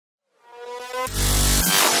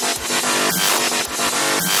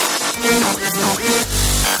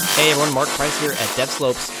Hey everyone, Mark Price here at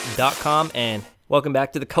devslopes.com, and welcome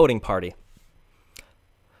back to the coding party.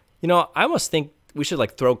 You know, I almost think we should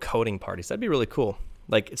throw coding parties. That'd be really cool.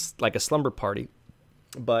 It's like a slumber party,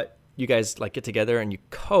 but you guys get together and you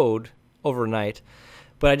code overnight.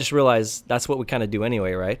 But I just realized that's what we kind of do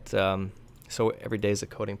anyway, right? So every day is a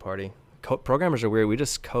coding party. Programmers are weird. We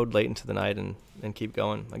just code late into the night and keep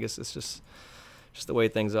going. I guess it's just the way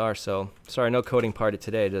things are. So sorry, no coding party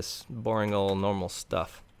today. Just boring old normal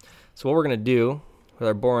stuff. So what we're going to do with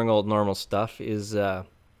our boring old normal stuff is get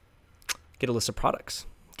a list of products,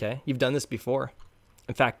 okay? You've done this before.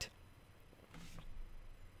 In fact,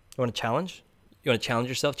 you want to challenge? You want to challenge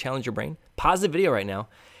yourself, challenge your brain? Pause the video right now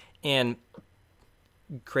and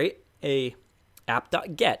create a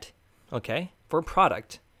app.get, okay, for a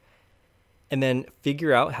product, and then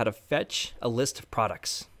figure out how to fetch a list of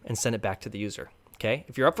products and send it back to the user, okay?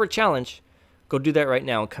 If you're up for a challenge, go do that right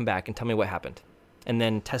now and come back and tell me what happened. And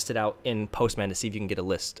then test it out in POSTMAN to see if you can get a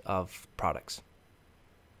list of products.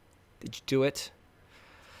 Did you do it?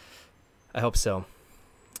 I hope so.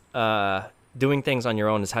 Doing things on your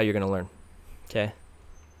own is how you're going to learn, okay?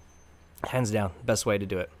 Hands down, best way to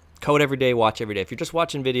do it. Code every day, watch every day. If you're just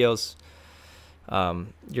watching videos,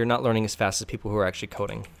 you're not learning as fast as people who are actually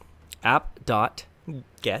coding.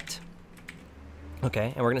 App.get,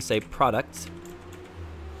 okay, and we're going to say products.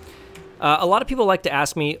 A lot of people like to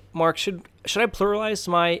ask me, Mark, should I pluralize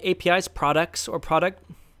my APIs, products, or product?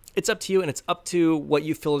 It's up to you, and it's up to what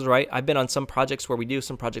you feel is right. I've been on some projects where we do,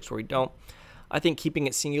 some projects where we don't. I think keeping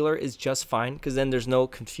it singular is just fine, because then there's no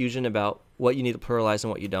confusion about what you need to pluralize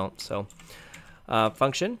and what you don't. So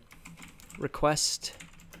function, request,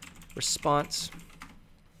 response,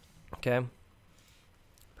 okay.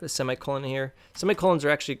 Put a semicolon in here. Semicolons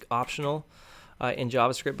are actually optional in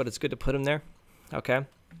JavaScript, but it's good to put them there, okay.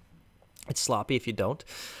 It's sloppy if you don't,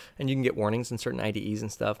 and you can get warnings in certain IDEs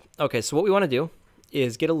and stuff. Okay, so what we want to do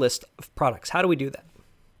is get a list of products. How do we do that?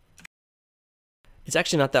 It's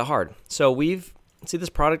actually not that hard. So see this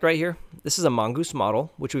product right here? This is a Mongoose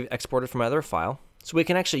model, which we've exported from another file. So we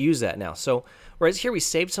can actually use that now. So whereas here we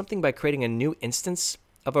saved something by creating a new instance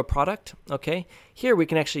of a product, okay? Here we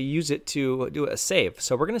can actually use it to do a save.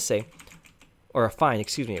 So we're going to say, or a find,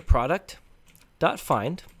 excuse me, a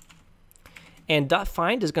product.find. And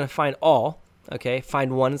 .find is going to find all, okay?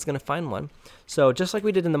 Find one is going to find one. So just like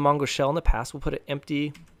we did in the Mongo shell in the past, we'll put an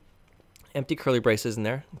empty curly braces in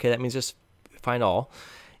there. Okay, that means just find all.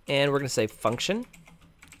 And we're going to say function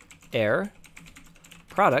error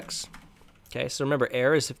products. Okay, so remember,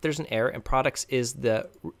 error is if there's an error, and products is the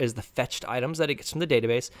fetched items that it gets from the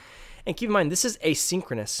database. And keep in mind, this is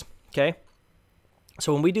asynchronous. Okay,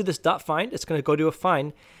 so when we do this .find, it's going to go do a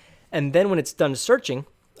find, and then when it's done searching,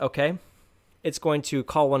 okay, it's going to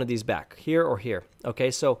call one of these back, here or here.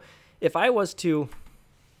 Okay, so if I was to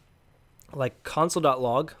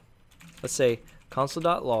console.log, let's say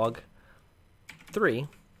console.log 3,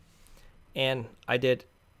 and I did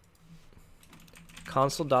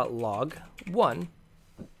console.log 1,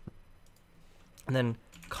 and then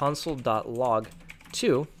console.log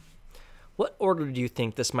 2, what order do you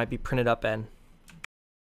think this might be printed up in?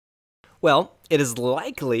 Well, it is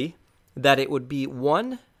likely that it would be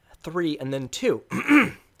 1, 3, and then 2.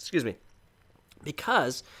 Excuse me.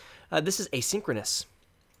 Because this is asynchronous.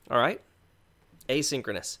 All right?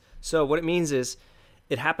 Asynchronous. So what it means is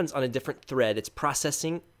it happens on a different thread. It's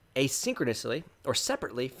processing asynchronously or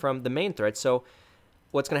separately from the main thread. So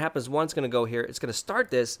what's going to happen is one's going to go here. It's going to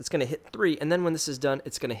start this. It's going to hit 3. And then when this is done,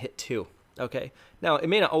 it's going to hit 2. Okay? Now, it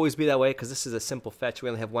may not always be that way because this is a simple fetch. We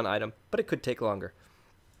only have one item, but it could take longer.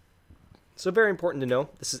 So very important to know,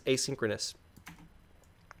 this is asynchronous.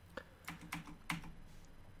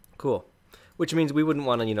 Cool. Which means we wouldn't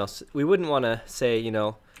want to, say,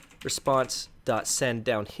 response.send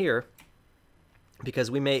down here,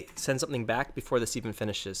 because we may send something back before this even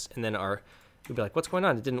finishes, and then we'd be like, what's going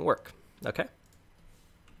on? It didn't work. Okay.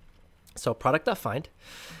 So product.find,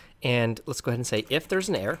 and let's go ahead and say if there's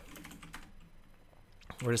an error,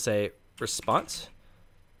 we're going to say response,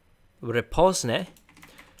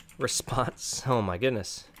 response, oh my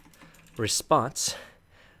goodness, response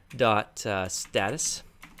dot status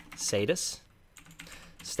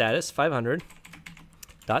 500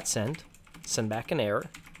 dot send back an error,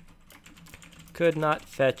 could not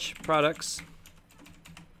fetch products.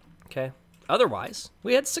 Okay, otherwise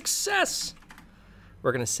we had success.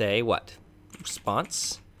 We're gonna say what?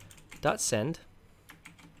 Response dot send,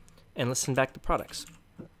 and let's send back the products.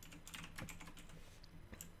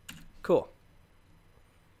 Cool.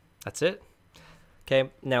 That's it.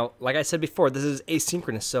 Okay, now, like I said before, this is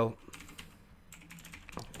asynchronous, so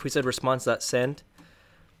if we said response.send,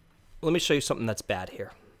 let me show you something that's bad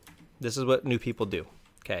here. This is what new people do.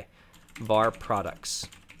 Okay, var products.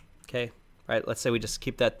 Okay, right. Let's say we just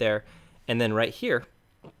keep that there, and then right here,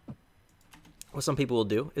 what some people will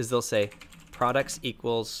do is they'll say products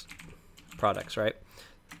equals products, right?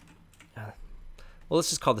 Well, let's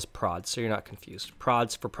just call this prods so you're not confused.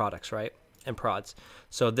 Prods for products, right? And prods.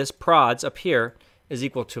 So this prods up here is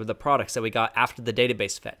equal to the products that we got after the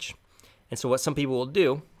database fetch. And so what some people will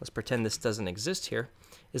do, let's pretend this doesn't exist here,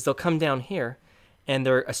 is they'll come down here and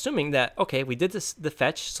they're assuming that, okay, we did the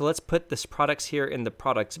fetch, so let's put this products here in the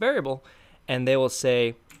products variable, and they will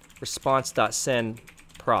say response.send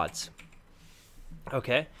prods.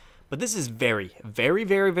 Okay? But this is very, very,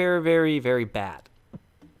 very, very, very, very bad,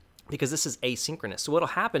 because this is asynchronous. So what'll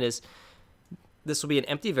happen is this will be an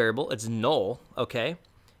empty variable. It's null, okay?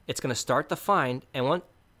 It's going to start the find, and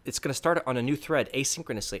it's going to start it on a new thread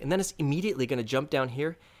asynchronously, and then it's immediately going to jump down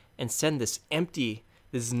here and send this empty,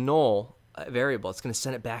 this null variable. It's going to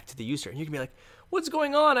send it back to the user, and you can be like, "What's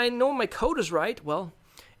going on? I know my code is right." Well,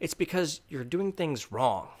 it's because you're doing things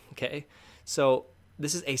wrong, okay? So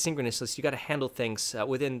this is asynchronous, so you got to handle things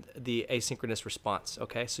within the asynchronous response,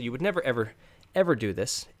 okay? So you would never, ever do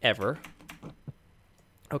this, ever.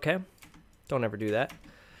 Okay? Don't ever do that.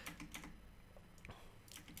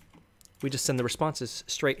 We just send the responses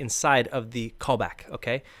straight inside of the callback,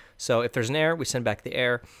 okay? So if there's an error, we send back the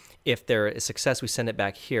error. If there is success, we send it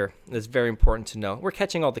back here. It's very important to know. We're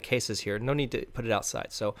catching all the cases here. No need to put it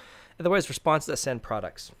outside. So otherwise, response.send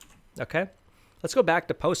products, okay? Let's go back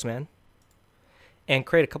to Postman and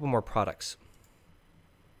create a couple more products.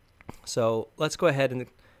 So let's go ahead and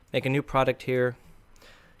make a new product here.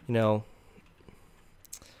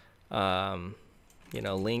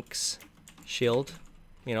 Link's shield,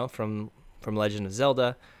 from Legend of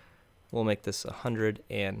Zelda. We'll make this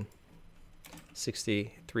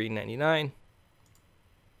 $163.99.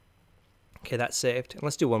 Okay, that's saved. And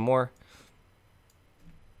let's do one more.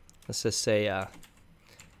 Let's just say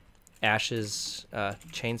Ash's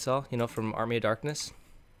chainsaw, from Army of Darkness.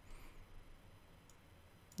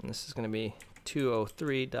 And this is going to be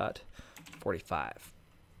 203.45.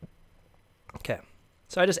 Okay,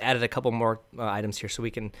 so I just added a couple more items here so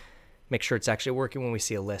we can make sure it's actually working when we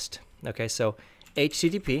see a list. Okay, so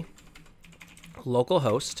HTTP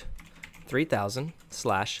localhost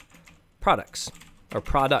 3000/products, or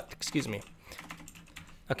product, excuse me.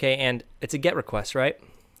 Okay, and it's a GET request, right?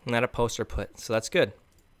 Not a post or put, so that's good.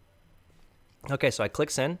 Okay, so I click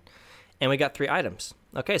send, and we got 3 items.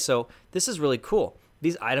 Okay, so this is really cool.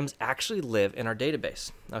 These items actually live in our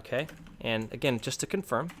database, okay? And again, just to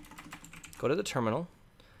confirm, go to the terminal,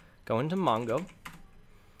 go into Mongo,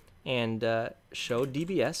 and show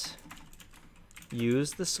DBS,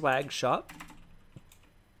 use the swag shop,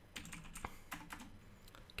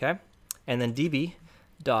 okay? And then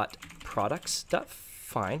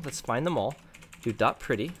db.products.find, let's find them all, do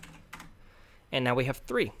 .pretty, and now we have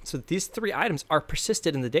 3. So these 3 items are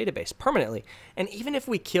persisted in the database permanently. And even if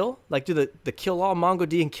we kill, like do the kill all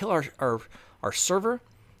MongoD and kill our server,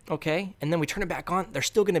 okay, and then we turn it back on, they're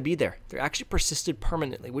still going to be there. They're actually persisted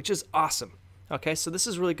permanently, which is awesome. Okay, so this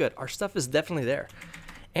is really good. Our stuff is definitely there.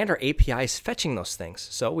 And our API is fetching those things.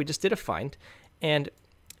 So we just did a find, and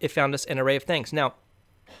it found us an array of things. Now,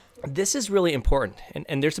 this is really important,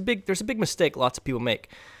 and there's a big mistake lots of people make.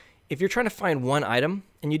 If you're trying to find one item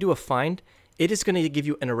and you do a find, it is going to give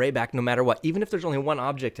you an array back no matter what, even if there's only one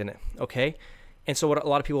object in it, okay? And so what a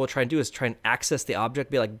lot of people will try and do is try and access the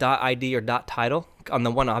object, be like .id or .title on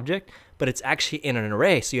the one object, but it's actually in an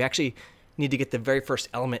array, so you actually need to get the very first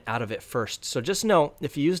element out of it first. So just know,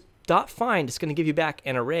 if you use .find, it's going to give you back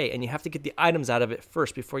an array, and you have to get the items out of it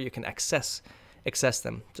first before you can access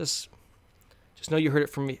them. Just know you heard it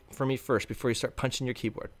from me first before you start punching your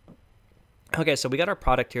keyboard. Okay, so we got our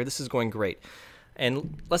product here. This is going great.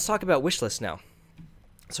 And let's talk about wish lists now.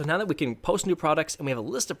 So now that we can post new products and we have a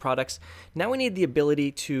list of products, now we need the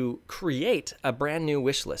ability to create a brand new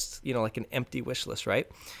wish list, like an empty wish list,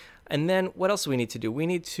 right? And then what else do we need to do? We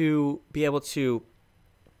need to be able to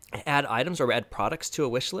add items or add products to a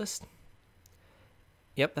wish list.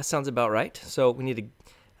 Yep, that sounds about right. So we need to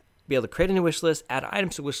be able to create a new wish list, add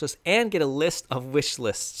items to a wish list, and get a list of wish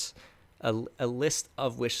lists. A list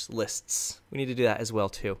of wish lists. We need to do that as well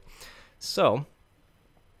too. So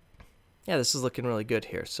yeah, this is looking really good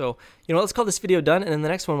here. So, let's call this video done, and then the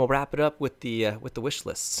next one we'll wrap it up with the wish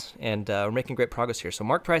lists. And we're making great progress here. So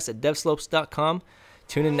Mark Price at devslopes.com.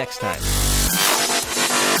 Tune in next time.